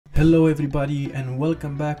Hello everybody and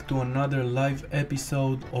welcome back to another live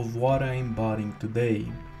episode of what I'm botting today.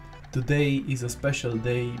 Today is a special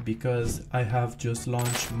day because I have just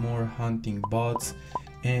launched more hunting bots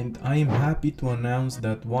and I am happy to announce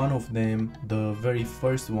that one of them, the very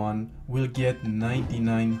first one, will get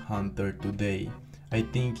 99 hunter today. I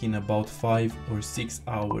think in about 5 or 6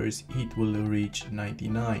 hours it will reach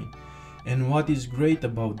 99. And what is great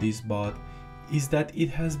about this bot is that it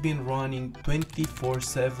has been running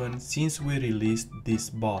 24/7 since we released this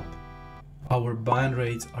bot. Our ban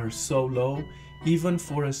rates are so low, even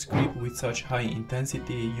for a script with such high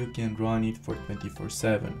intensity you can run it for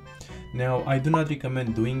 24/7. Now I do not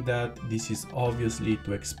recommend doing that. This is obviously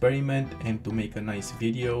to experiment and to make a nice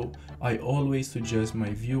video. I always suggest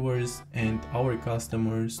my viewers and our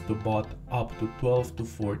customers to bot up to 12 to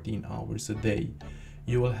 14 hours a day.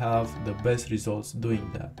 You will have the best results doing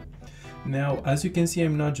that. Now, as you can see,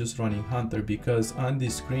 I'm not just running Hunter because on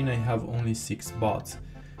this screen I have only 6 bots.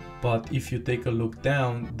 But if you take a look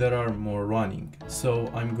down, there are more running.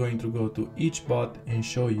 So I'm going to go to each bot and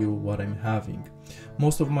show you what I'm having.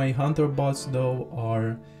 Most of my Hunter bots though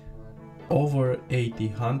are over 80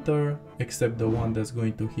 Hunter, except the one that's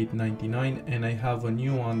going to hit 99, and I have a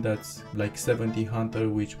new one that's like 70 Hunter,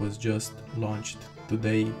 which was just launched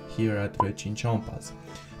today here at Red Chinchompas.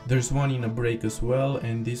 There's one in a break as well,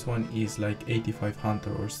 and this one is like 85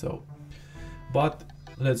 Hunter or so. But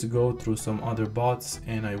let's go through some other bots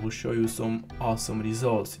and I will show you some awesome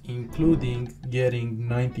results, including getting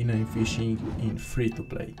 99 fishing in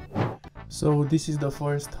free-to-play. So this is the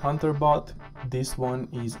first Hunter bot. This one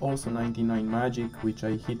is also 99 magic, which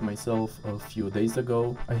I hit myself a few days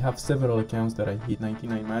ago. I have several accounts that I hit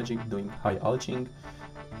 99 magic doing high alching.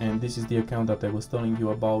 And this is the account that I was telling you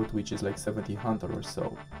about, which is like 70 Hunter or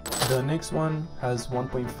so. The next one has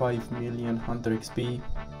 1.5 million Hunter XP.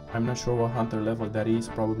 I'm not sure what Hunter level that is,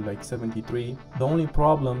 probably like 73. The only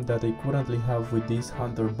problem that I currently have with these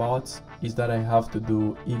Hunter bots is that I have to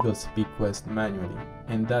do Eagle's Peak quest manually,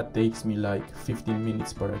 and that takes me like 15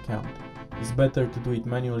 minutes per account. It's better to do it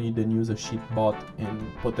manually than use a shit bot and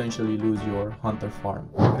potentially lose your Hunter farm.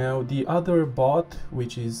 Now the other bot,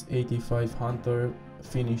 which is 85 Hunter,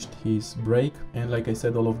 finished his break, and like I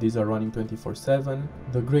said, all of these are running 24/7.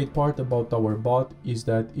 The great part about our bot is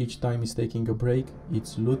that each time it's taking a break,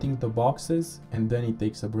 it's looting the boxes and then it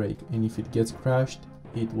takes a break, and if it gets crashed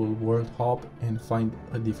it will world hop and find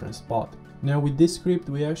a different spot. Now with this script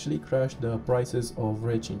we actually crashed the prices of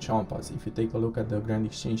Red Chinchompas. If you take a look at the Grand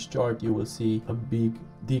Exchange chart, you will see a big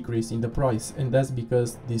decrease in the price, and that's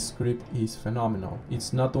because this script is phenomenal.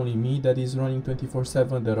 It's not only me that is running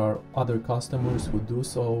 24/7, there are other customers who do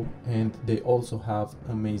so, and they also have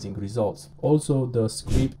amazing results. Also, the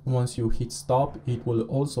script, once you hit stop, it will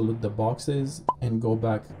also loot the boxes and go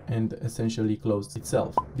back and essentially close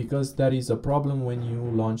itself, because that is a problem when you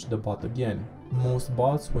launch the bot again. Most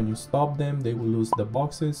bots, when you stop them, they will lose the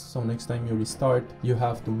boxes, so next time you restart you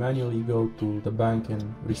have to manually go to the bank and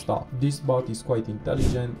restock. This bot is quite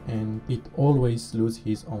intelligent and it always loses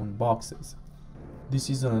his own boxes. This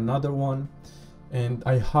is another one, and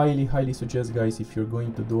I highly suggest, guys, if you're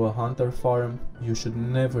going to do a Hunter farm, you should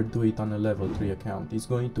never do it on a level 3 account. It's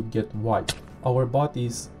going to get wiped. Our bot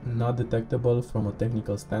is not detectable from a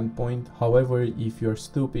technical standpoint. However, if you're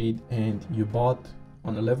stupid and you bot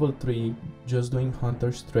on a level 3 just doing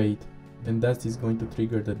Hunter straight, then that is going to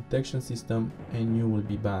trigger the detection system and you will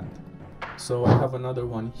be banned. So I have another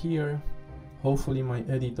one here. Hopefully my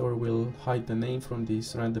editor will hide the name from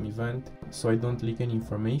this random event so I don't leak any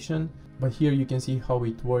information. But here you can see how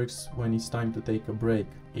it works when it's time to take a break.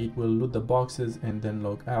 It will loot the boxes and then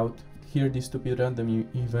log out. Here this stupid random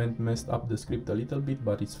event messed up the script a little bit,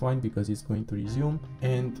 but it's fine because it's going to resume.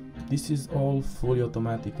 And this is all fully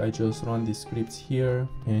automatic. I just run these scripts here,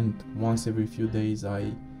 and once every few days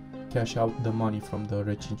I cash out the money from the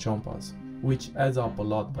Red Chinchompas, which adds up a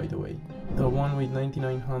lot, by the way. The one with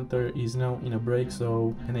 99 Hunter is now in a break,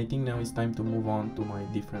 and I think now it's time to move on to my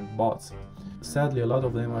different bots. Sadly, a lot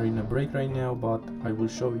of them are in a break right now, but I will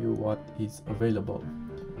show you what is available.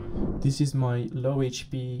 This is my low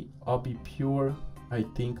HP Obby Pure. I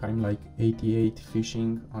think I'm like 88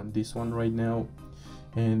 fishing on this one right now,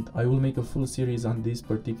 and I will make a full series on this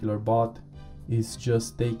particular bot. It's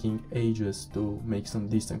just taking ages to make some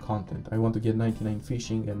decent content. I want to get 99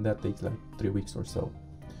 fishing, and that takes like 3 weeks or so.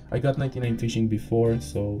 I got 99 fishing before,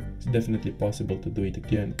 so it's definitely possible to do it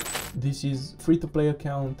again. This is free-to-play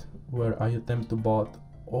account where I attempt to bot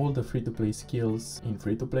all the free-to-play skills in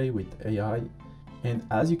free-to-play with AI. And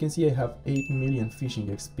as you can see, I have 8 million fishing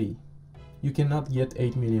XP. You cannot get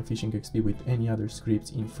 8 million fishing XP with any other scripts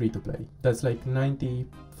in free-to-play. That's like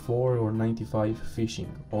 94 or 95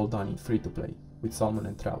 fishing all done in free-to-play with salmon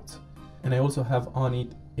and trouts. And I also have on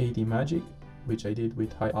it 80 magic, which I did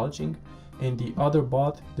with high alching. And the other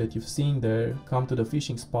bot that you've seen there, come to the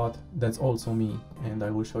fishing spot, that's also me, and I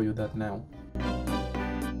will show you that now.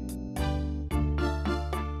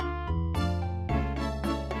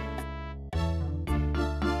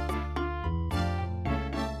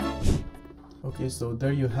 Okay, so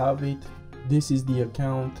there you have it. This is the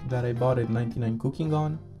account that I bought at 99 cooking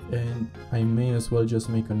on, and I may as well just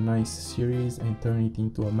make a nice series and turn it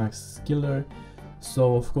into a max skiller.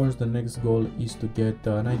 So of course the next goal is to get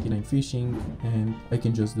 99 fishing, and I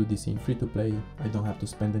can just do this in free to play. I don't have to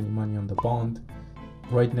spend any money on the bond.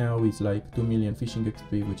 Right now it's like 2 million fishing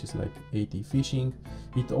XP, which is like 80 fishing.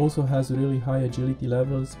 It also has really high agility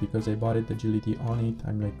levels because I bought it agility on it.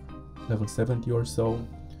 I'm like level 70 or so.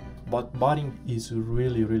 But botting is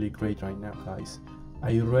really great right now, guys.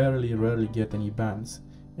 I rarely get any bans,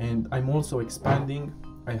 and I'm also expanding.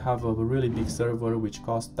 I have a really big server which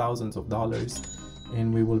costs thousands of dollars,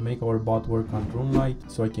 and we will make our bot work on Runelight,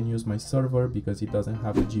 so I can use my server because it doesn't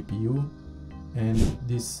have a GPU, and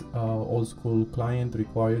this old school client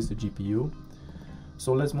requires a GPU.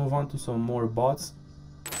 So let's move on to some more bots.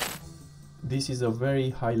 This is a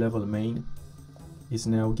very high level main. It's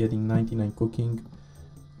now getting 99 cooking.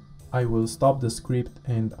 I will stop the script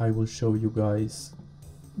and I will show you guys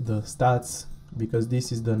the stats, because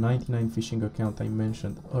this is the 99 fishing account I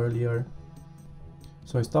mentioned earlier.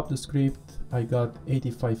 So I stopped the script, I got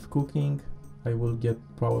 85 cooking. I will get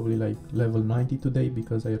probably like level 90 today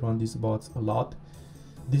because I run these bots a lot.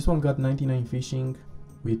 This one got 99 fishing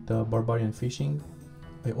with barbarian fishing.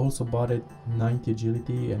 I also bought it 90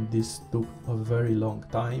 agility, and this took a very long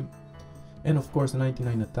time. And of course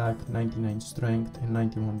 99 attack, 99 strength, and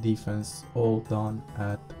 91 defense, all done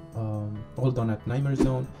at Nightmare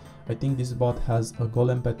Zone. I think this bot has a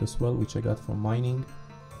golem pet as well, which I got from mining,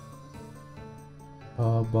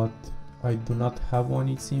 but I do not have one,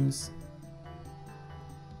 it seems.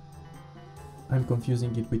 I'm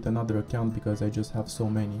confusing it with another account because I just have so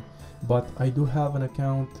many, but I do have an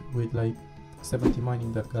account with like 70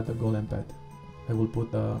 mining that got a golem pet. I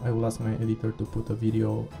will ask my editor to put a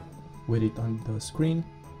video with it on the screen.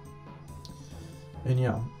 And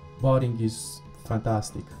yeah, botting is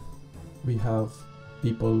fantastic. We have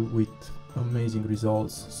people with amazing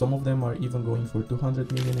results. Some of them are even going for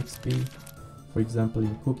 200 million XP, for example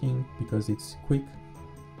in cooking, because it's quick.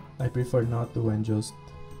 I prefer not to and just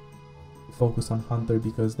focus on hunter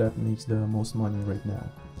because that makes the most money right now.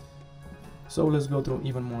 So let's go through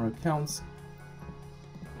even more accounts.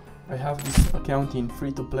 I have this account in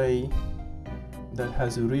free to play that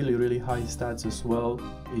has really high stats as well.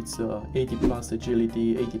 It's 80 plus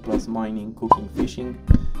agility, 80 plus mining, cooking, fishing,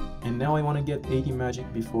 and now I want to get 80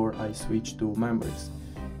 magic before I switch to members.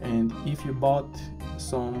 And if you bought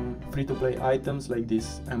some free-to-play items like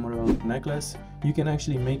this emerald necklace, you can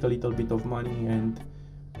actually make a little bit of money and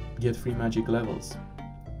get free magic levels.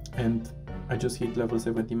 And I just hit level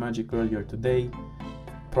 70 magic earlier today.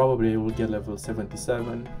 Probably I will get level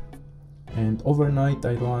 77. And overnight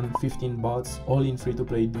I run 15 bots, all in free to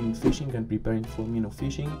play, doing fishing and preparing for minnow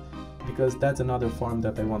fishing, because that's another farm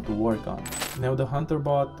that I want to work on. Now the hunter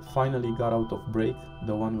bot finally got out of break,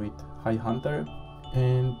 the one with high hunter,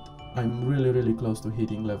 and I'm really close to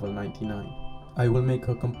hitting level 99. I will make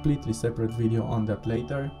a completely separate video on that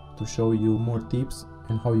later to show you more tips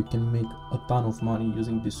and how you can make a ton of money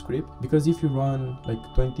using this script, because if you run like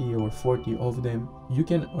 20 or 40 of them, you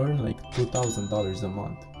can earn like $2,000 a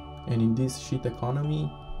month. And in this shit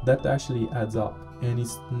economy, that actually adds up, and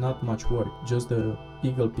it's not much work. Just the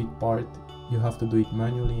eagle pick part, you have to do it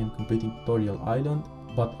manually and completing tutorial island,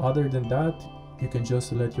 but other than that, you can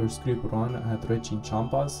just let your script run at Red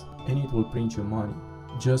Champas and it will print you money.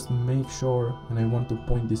 Just make sure, and I want to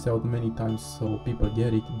point this out many times so people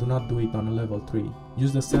get it, do not do it on a level 3.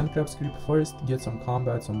 Use the sandcrab script first, get some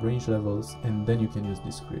combat, some range levels, and then you can use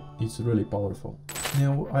this script. It's really powerful.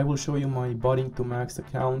 Now I will show you my botting to max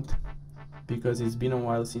account, because it's been a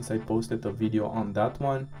while since I posted a video on that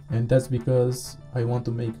one, and that's because I want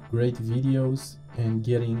to make great videos and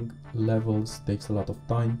getting levels takes a lot of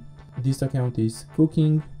time. This account is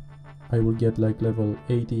cooking. I will get like level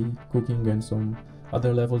 80 cooking and some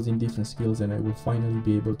other levels in different skills, and I will finally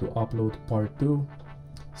be able to upload part 2.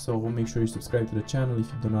 So make sure you subscribe to the channel if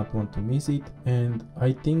you do not want to miss it. And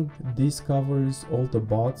I think this covers all the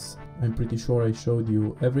bots. I'm pretty sure I showed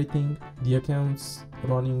you everything. The accounts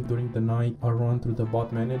running during the night are run through the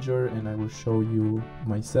bot manager, and I will show you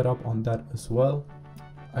my setup on that as well.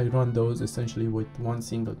 I run those essentially with one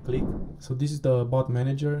single click. So this is the bot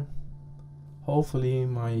manager. Hopefully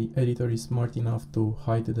my editor is smart enough to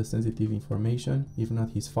hide the sensitive information. If not,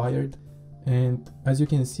 he's fired. And as you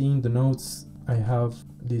can see in the notes, I have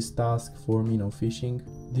this task for minnow fishing.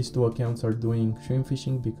 These two accounts are doing shrimp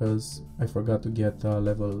fishing because I forgot to get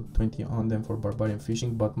level 20 on them for barbarian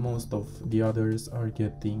fishing, but most of the others are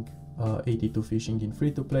getting 82 fishing in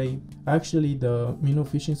free to play. Actually, the minnow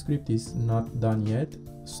fishing script is not done yet,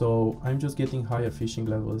 so I'm just getting higher fishing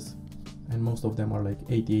levels, and most of them are like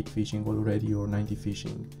 88 fishing already or 90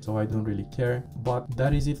 fishing, so I don't really care. But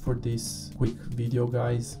that is it for this quick video,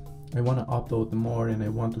 guys. I want to upload more and I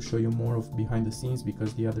want to show you more of behind the scenes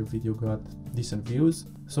because the other video got decent views.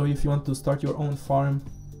 So if you want to start your own farm,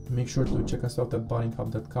 make sure to check us out at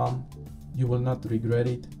bottinghub.com. You will not regret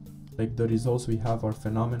it. Like, the results we have are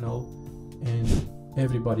phenomenal, and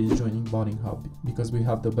everybody is joining Botting Hub because we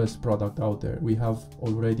have the best product out there. We have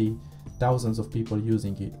already thousands of people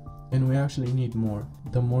using it, and we actually need more.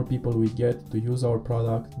 The more people we get to use our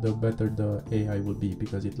product, the better the AI will be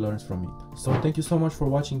because it learns from it. So thank you so much for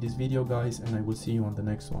watching this video, guys, and I will see you on the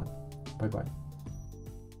next one. Bye bye.